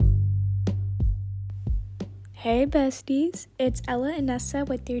Hey besties, it's Ella and Nessa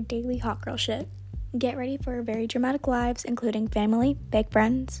with your daily hot girl shit. Get ready for our very dramatic lives, including family, fake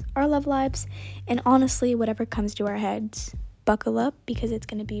friends, our love lives, and honestly, whatever comes to our heads. Buckle up because it's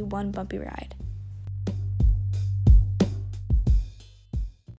gonna be one bumpy ride.